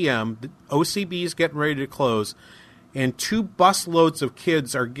 9 p.m. The OCB is getting ready to close, and 2 bus loads of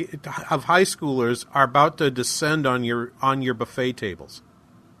kids of high schoolers are about to descend on your buffet tables.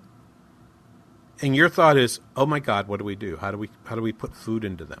 And your thought is, oh my God, what do we do? How do we put food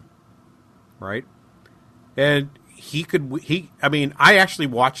into them, right? And I actually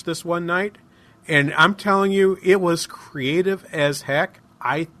watched this one night, and I'm telling you, it was creative as heck.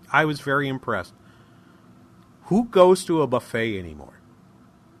 I was very impressed. Who goes to a buffet anymore?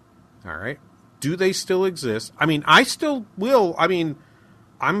 All right. Do they still exist? I mean, I still will. I mean,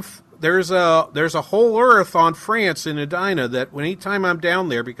 there's a Whole Earth on France in Edina that anytime I'm down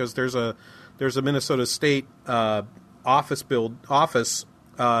there, because there's a Minnesota State office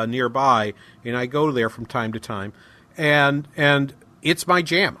nearby, and I go there from time to time. And it's my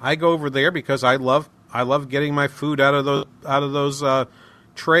jam. I go over there because I love getting my food out of those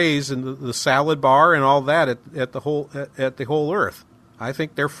trays and the salad bar and all that at the Whole Earth. I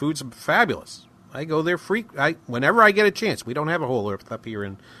think their food's fabulous. I go there whenever I get a chance. We don't have a Whole Earth up here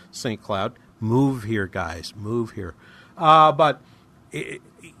in St. Cloud. Move here, guys. Move here. But I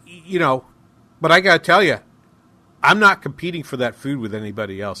got to tell you, I'm not competing for that food with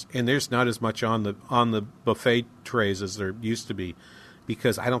anybody else, and there's not as much on the buffet trays as there used to be,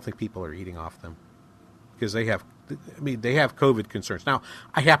 because I don't think people are eating off them because they have COVID concerns. Now,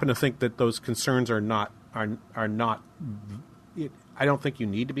 I happen to think that those concerns are not. I don't think you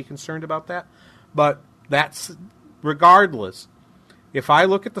need to be concerned about that, but that's regardless. If I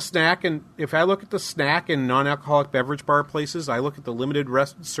look at the snack and non-alcoholic beverage bar places, I look at the limited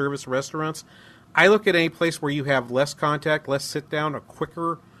service restaurants. I look at any place where you have less contact, less sit down, a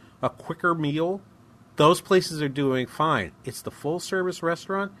quicker meal. Those places are doing fine. It's the full service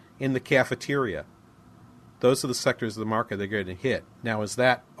restaurant and the cafeteria. Those are the sectors of the market that are going to hit. Now, is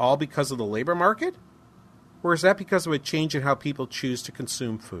that all because of the labor market? Or is that because of a change in how people choose to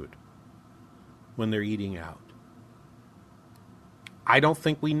consume food when they're eating out? I don't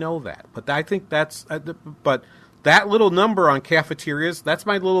think we know that. But I think but that little number on cafeterias,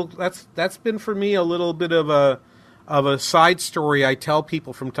 that's been for me a little bit of a side story I tell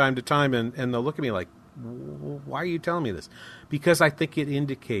people from time to time, and they'll look at me like, why are you telling me this? Because I think it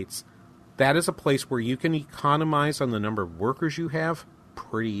indicates that is a place where you can economize on the number of workers you have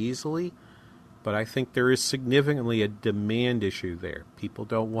pretty easily, but I think there is significantly a demand issue there. People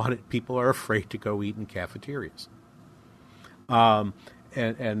don't want it. People are afraid to go eat in cafeterias. And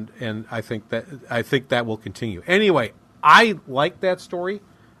I think that will continue. Anyway, I like that story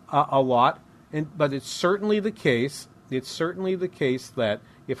a lot, but it's certainly the case. It's certainly the case that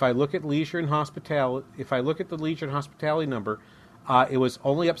if I look at leisure and hospitality, the leisure and hospitality number, it was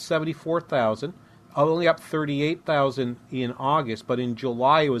only up 74,000, only up 38,000 in August, but in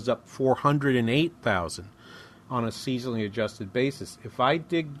July it was up 408,000 on a seasonally adjusted basis. If I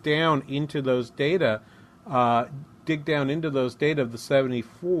dig down into those data of the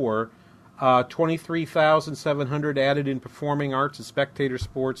 74, 23,700 added in performing arts and spectator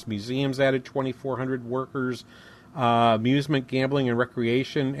sports. Museums added 2,400 workers. Amusement, gambling, and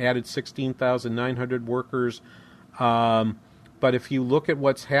recreation added 16,900 workers. But if you look at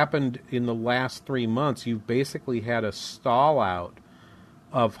what's happened in the last 3 months, you've basically had a stall out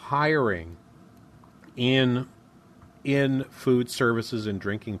of hiring in food services and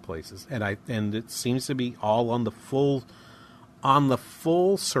drinking places, and it seems to be all on the full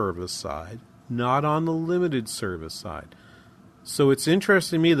service side, not on the limited service side. So it's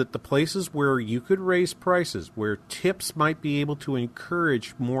interesting to me that the places where you could raise prices, where tips might be able to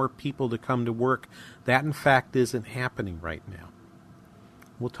encourage more people to come to work, that in fact isn't happening right now.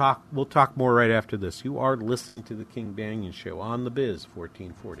 We'll talk more right after this. You are listening to the King Banyan Show on the Biz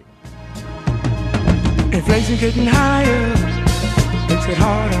 1440. Inflation getting higher, makes it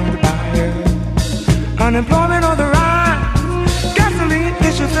hard on the buyer. Unemployment on the rise, gasoline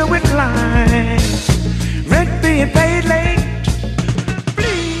issues filled with lines, rent being paid late.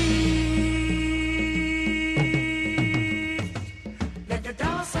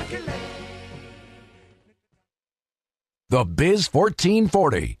 The Biz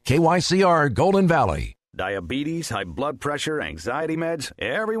 1440, KYCR Golden Valley. Diabetes, high blood pressure, anxiety meds,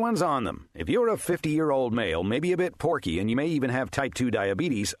 everyone's on them. If you're a 50-year-old male, maybe a bit porky, and you may even have type 2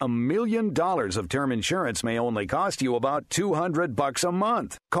 diabetes, $1 million of term insurance may only cost you about $200 a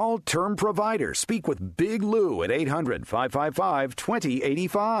month. Call Term Provider. Speak with Big Lou at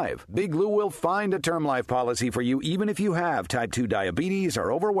 800-555-2085. Big Lou will find a term life policy for you even if you have type 2 diabetes,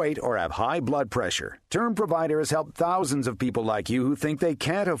 are overweight, or have high blood pressure. Term Provider has helped thousands of people like you who think they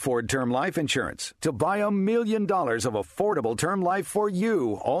can't afford term life insurance. To buy $1 million of affordable term life for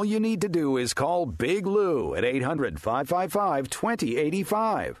you, all you need to do is call Big Lou at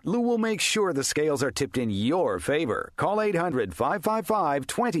 800-555-2085. Lou will make sure the scales are tipped in your favor. Call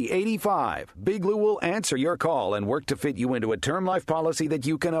 800-555-2085. Big Lou will answer your call and work to fit you into a term life policy that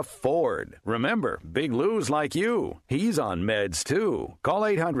you can afford. Remember, Big Lou's like you. He's on meds too. Call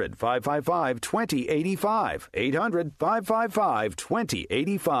 800-555-2085.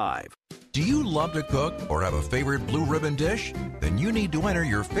 800-555-2085. Do you love to cook or have a favorite blue ribbon dish? Then you need to enter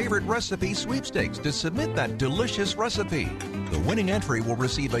your favorite recipe sweepstakes to submit that delicious recipe. The winning entry will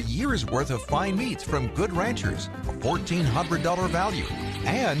receive a year's worth of fine meats from Good Ranchers, a $1,400 value,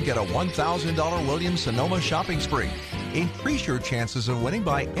 and get a $1,000 Williams Sonoma shopping spree. Increase your chances of winning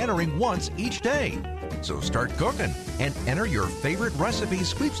by entering once each day. So start cooking and enter your favorite recipe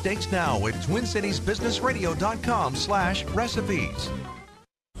sweepstakes now at TwinCitiesBusinessRadio.com/recipes.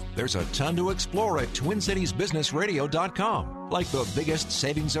 There's a ton to explore at TwinCitiesBusinessRadio.com, like the biggest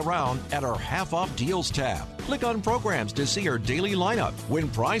savings around at our half-off deals tab. Click on programs to see our daily lineup, win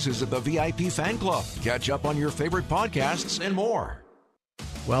prizes at the VIP fan club, catch up on your favorite podcasts, and more.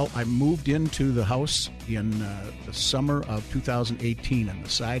 Well, I moved into the house in the summer of 2018, and the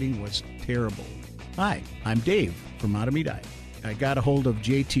siding was terrible. Hi, I'm Dave from Matamidi. I got a hold of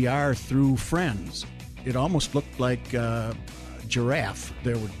JTR through friends. It almost looked like giraffe.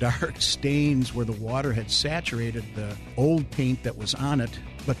 There were dark stains where the water had saturated the old paint that was on it,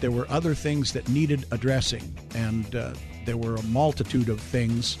 but there were other things that needed addressing, and there were a multitude of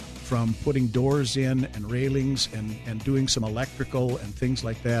things, from putting doors in and railings and doing some electrical and things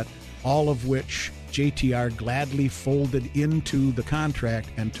like that, all of which JTR gladly folded into the contract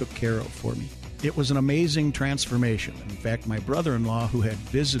and took care of for me. It was an amazing transformation. In fact, my brother-in-law, who had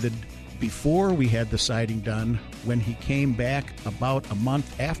visited before we had the siding done, when he came back about a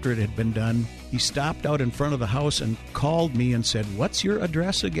month after it had been done, he stopped out in front of the house and called me and said, "What's your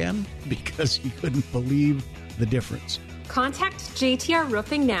address again?" Because he couldn't believe the difference. Contact JTR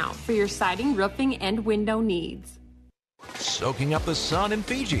Roofing now for your siding, roofing, and window needs. Soaking up the sun in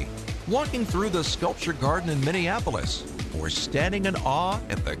Fiji. walking through the Sculpture Garden in Minneapolis, or standing in awe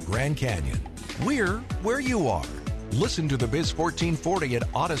at the Grand Canyon. We're where you are. Listen to the Biz 1440 at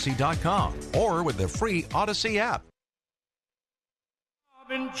Odyssey.com or with the free Odyssey app.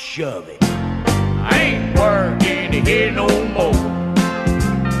 Shove it. I ain't working here no more.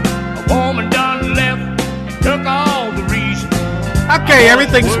 A woman done left and took all the reason. Okay,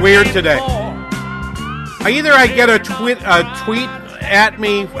 everything's weird today. Either I get a tweet at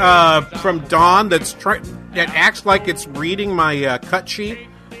me from Dawn that acts like it's reading my cut sheet,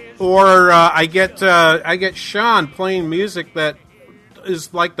 or I get Sean playing music that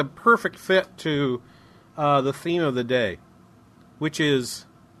is like the perfect fit to the theme of the day, which is,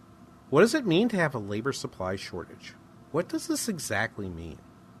 what does it mean to have a labor supply shortage? What does this exactly mean?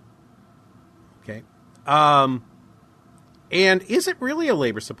 Okay. And is it really a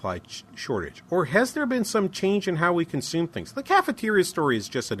labor supply shortage, or has there been some change in how we consume things? The cafeteria story is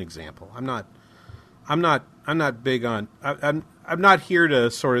just an example. I'm not big on. I'm not here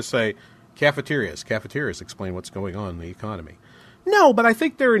to sort of say cafeterias explain what's going on in the economy. No, but I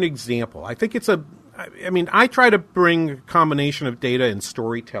think they're an example. I think it's I try to bring a combination of data and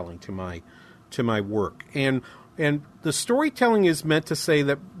storytelling to my work, and the storytelling is meant to say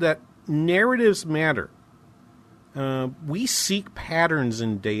that narratives matter. We seek patterns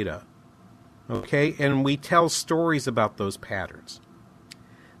in data, okay, and we tell stories about those patterns.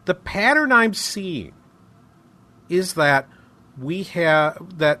 The pattern I'm seeing is that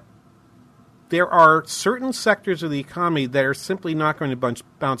there are certain sectors of the economy that are simply not going to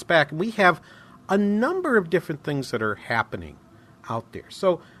bounce back. We have a number of different things that are happening out there.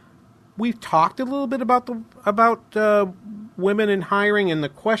 So we've talked a little bit about women in hiring, and the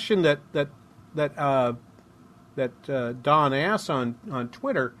question that Don asked on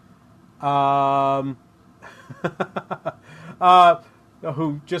Twitter,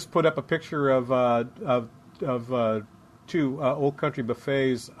 who just put up a picture of two Old Country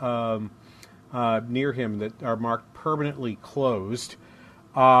buffets near him that are marked permanently closed.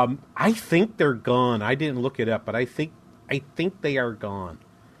 I think they're gone. I didn't look it up, but I think they are gone.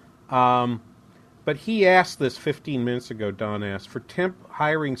 But he asked this 15 minutes ago, Don asked, for temp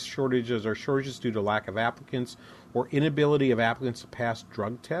hiring shortages or shortages due to lack of applicants or inability of applicants to pass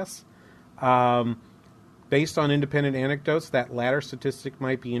drug tests. Based on independent anecdotes, that latter statistic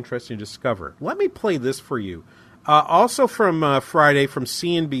might be interesting to discover. Let me play this for you. Also from Friday from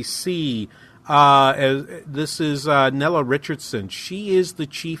CNBC, this is Nella Richardson. She is the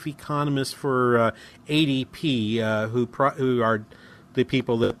chief economist for ADP, who are the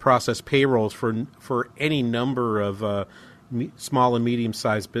people that process payrolls for any number of small and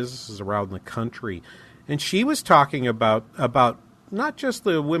medium-sized businesses around the country. And she was talking about not just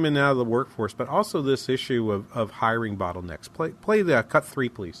the women out of the workforce, but also this issue of hiring bottlenecks. Play the cut 3,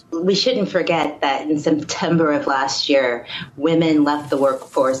 please. We shouldn't forget that in September of last year, women left the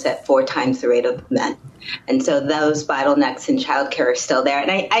workforce at 4 times the rate of men. And so those bottlenecks in childcare are still there.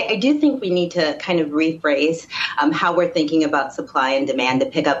 And I do think we need to kind of rephrase how we're thinking about supply and demand, to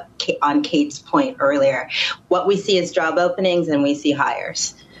pick up on Kate's point earlier. What we see is job openings and we see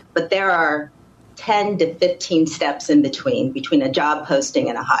hires. But there are 10 to 15 steps in between a job posting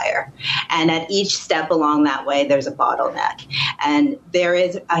and a hire. And at each step along that way, there's a bottleneck. And there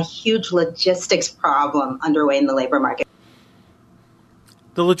is a huge logistics problem underway in the labor market.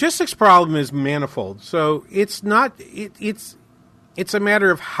 The logistics problem is manifold. So it's not it's a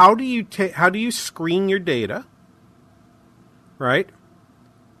matter of how do you screen your data, right?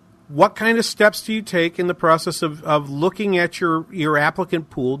 What kind of steps do you take in the process of looking at your applicant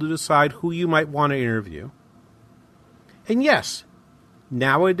pool to decide who you might want to interview? And yes,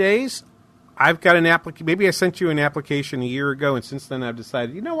 nowadays, I've got an application. Maybe I sent you an application a year ago, and since then I've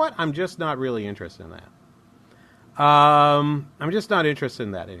decided, you know what? I'm just not really interested in that. I'm just not interested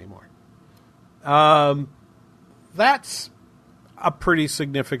in that anymore. That's a pretty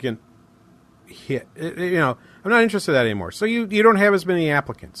significant hit. I'm not interested in that anymore. So you don't have as many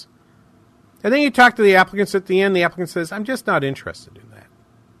applicants. And then you talk to the applicants at the end. The applicant says, "I'm just not interested in that."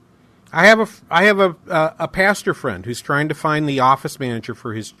 I have a pastor friend who's trying to find the office manager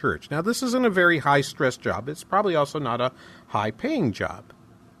for his church. Now, this isn't a very high stress job. It's probably also not a high paying job.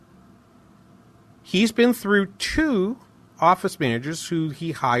 He's been through 2 office managers who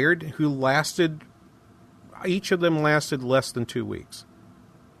he hired, each of them lasted less than 2 weeks,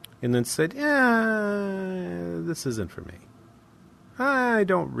 and then said, "This isn't for me. I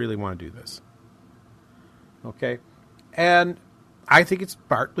don't really want to do this." Okay? And I think it's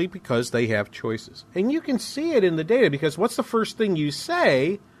partly because they have choices. And you can see it in the data, because what's the first thing you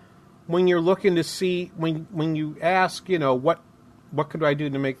say when you're looking to see, when you ask, what could I do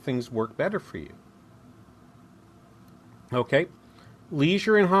to make things work better for you? Okay.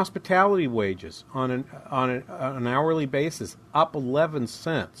 Leisure and hospitality wages on an hourly basis up 11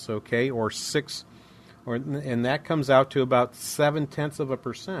 cents, okay, or 6, and that comes out to about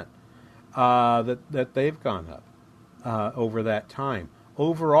 0.7% that they've gone up over that time.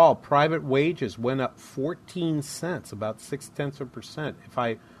 Overall, private wages went up 14 cents, about 0.6%. If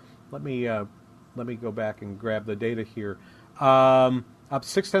I let me go back and grab the data here. Up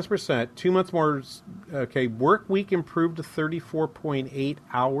 0.6%, 2 months more. Okay, work week improved to 34.8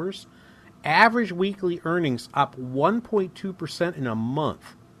 hours. Average weekly earnings up 1.2% in a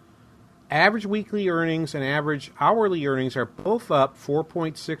month. Average weekly earnings and average hourly earnings are both up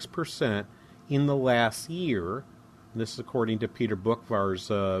 4.6% in the last year. This is according to Peter Bookvar's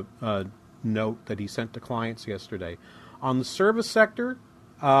note that he sent to clients yesterday. On the service sector,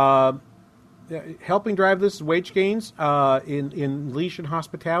 helping drive this wage gains in leisure and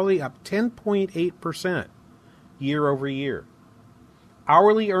hospitality up 10.8% year over year.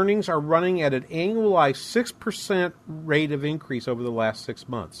 Hourly earnings are running at an annualized 6% rate of increase over the last 6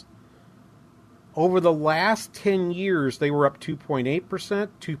 months. Over the last 10 years, they were up 2.8%,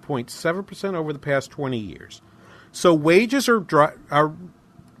 2.7% over the past 20 years. So wages are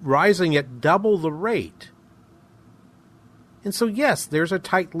rising at double the rate. And so, yes, there's a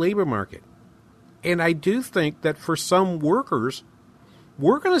tight labor market. And I do think that for some workers,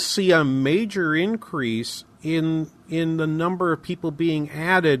 we're going to see a major increase in the number of people being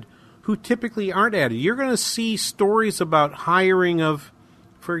added who typically aren't added. You're going to see stories about hiring of,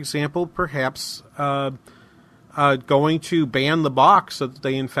 for example, perhaps going to ban the box so that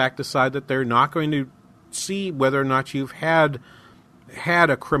they in fact decide that they're not going to see whether or not you've had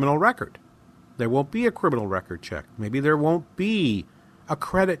a criminal record. There won't be a criminal record check. Maybe there won't be a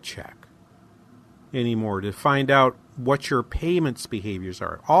credit check anymore to find out what your payments behaviors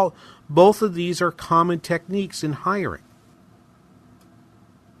are. Both of these are common techniques in hiring.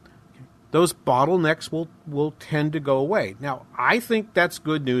 Those bottlenecks will tend to go away. Now, I think that's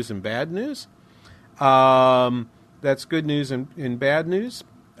good news and bad news. That's good news and bad news.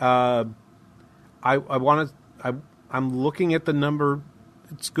 I'm looking at the number.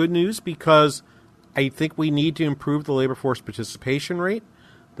 It's good news because I think we need to improve the labor force participation rate.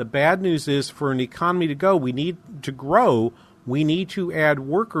 The bad news is for an economy to grow, we need to add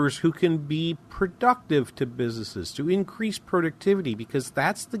workers who can be productive to businesses, to increase productivity, because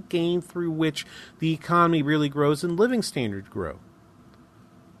that's the gain through which the economy really grows and living standards grow.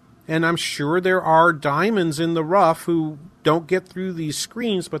 And I'm sure there are diamonds in the rough who don't get through these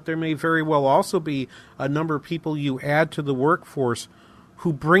screens, but there may very well also be a number of people you add to the workforce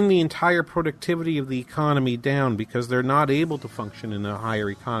who bring the entire productivity of the economy down because they're not able to function in a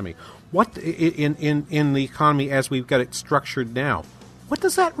higher economy. What in the economy as we've got it structured now? What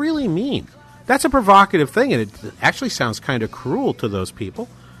does that really mean? That's a provocative thing, and it actually sounds kind of cruel to those people.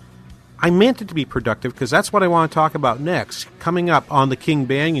 I meant it to be productive because that's what I want to talk about next, coming up on the King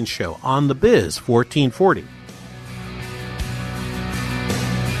Banyan Show on the Biz 1440.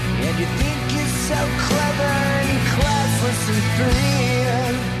 And you think you're so clever and classless and free.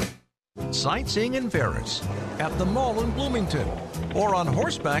 Sightseeing in Paris, at the mall in Bloomington, or on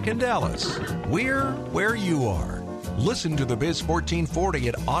horseback in Dallas. We're where you are. Listen to the Biz 1440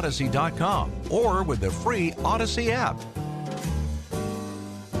 at Odyssey.com or with the free Odyssey app.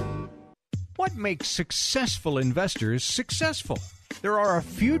 What makes successful investors successful? There are a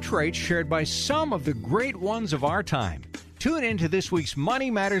few traits shared by some of the great ones of our time. Tune in to this week's Money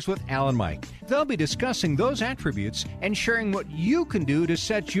Matters with Al and Mike. They'll be discussing those attributes and sharing what you can do to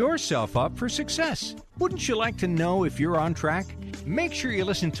set yourself up for success. Wouldn't you like to know if you're on track? Make sure you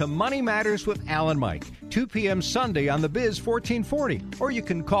listen to Money Matters with Al and Mike, 2 p.m. Sunday on the Biz 1440. Or you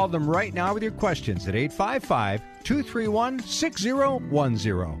can call them right now with your questions at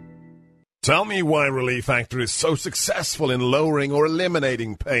 855-231-6010. Tell me why Relief Factor is so successful in lowering or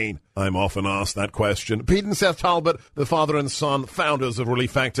eliminating pain. I'm often asked that question. Pete and Seth Talbot, the father and son founders of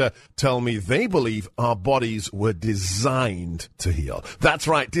Relief Factor, tell me they believe our bodies were designed to heal. That's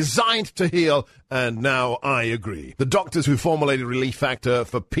right, designed to heal, and now I agree. The doctors who formulated Relief Factor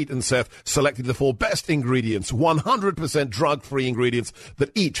for Pete and Seth selected the 4 best ingredients, 100% drug-free ingredients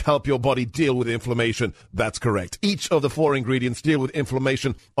that each help your body deal with inflammation. That's correct. Each of the 4 ingredients deal with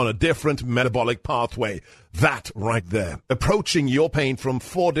inflammation on a different metabolic pathway. That right there. Approaching your pain from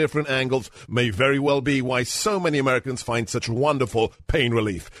 4 different angles may very well be why so many Americans find such wonderful pain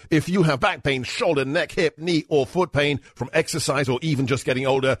relief. If you have back pain, shoulder, neck, hip, knee, or foot pain from exercise or even just getting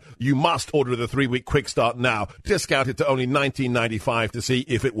older, you must order the 3-week quick start now. Discounted to only $19.95 to see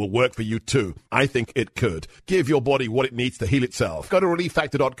if it will work for you too. I think it could. Give your body what it needs to heal itself. Go to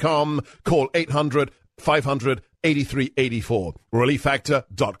ReliefFactor.com. Call 800-500-8384.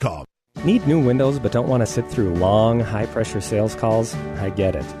 ReliefFactor.com. Need new windows but don't want to sit through long, high-pressure sales calls? I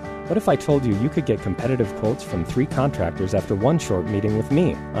get it. What if I told you you could get competitive quotes from 3 contractors after one short meeting with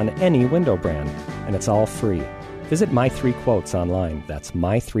me on any window brand? And it's all free. Visit My3Quotes online. That's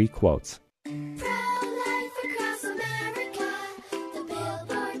My3Quotes.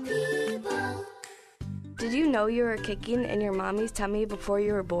 Did you know you were kicking in your mommy's tummy before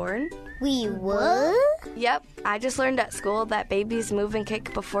you were born? We what? Yep, I just learned at school that babies move and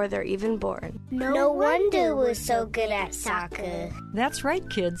kick before they're even born. No wonder we're so good at soccer. That's right,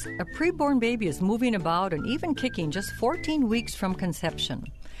 kids. A preborn baby is moving about and even kicking just 14 weeks from conception.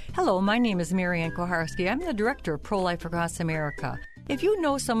 Hello, my name is Marianne Koharski. I'm the director of Pro-Life Across America. If you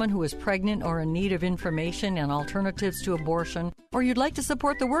know someone who is pregnant or in need of information and alternatives to abortion, or you'd like to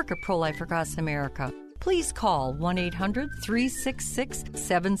support the work of Pro-Life Across America, please call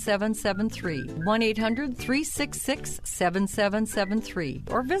 1-800-366-7773,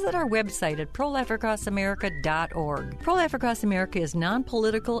 1-800-366-7773, or visit our website at prolifeacrossamerica.org. Pro-Life Across America is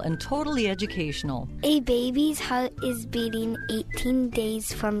non-political and totally educational. A baby's heart is beating 18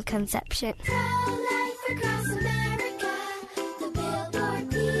 days from conception. Pro-Life Across America.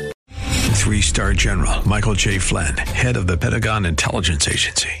 3-star General Michael J. Flynn, head of the Pentagon Intelligence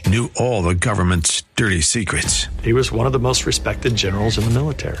Agency, knew all the government's dirty secrets. He was one of the most respected generals in the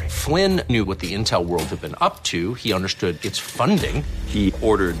military. Flynn knew what the intel world had been up to. He understood its funding. He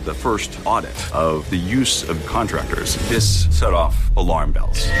ordered the first audit of the use of contractors. This set off alarm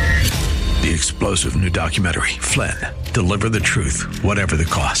bells. The explosive new documentary, Flynn, Deliver the Truth, Whatever the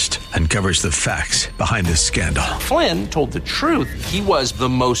Cost, uncovers the facts behind this scandal. Flynn told the truth. He was the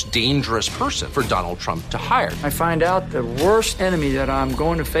most dangerous person for Donald Trump to hire. I find out the worst enemy that I'm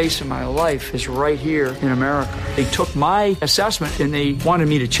going to face in my life is right here in America. They took my assessment and they wanted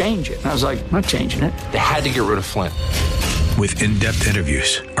me to change it. And I was like, I'm not changing it. They had to get rid of Flynn. With in-depth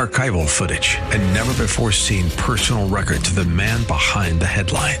interviews, archival footage, and never-before-seen personal records of the man behind the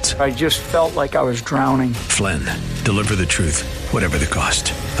headlines. I just felt like I was drowning. Flynn, Deliver the Truth, Whatever the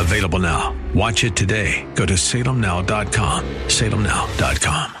Cost. Available now. Watch it today. Go to salemnow.com.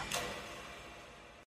 salemnow.com.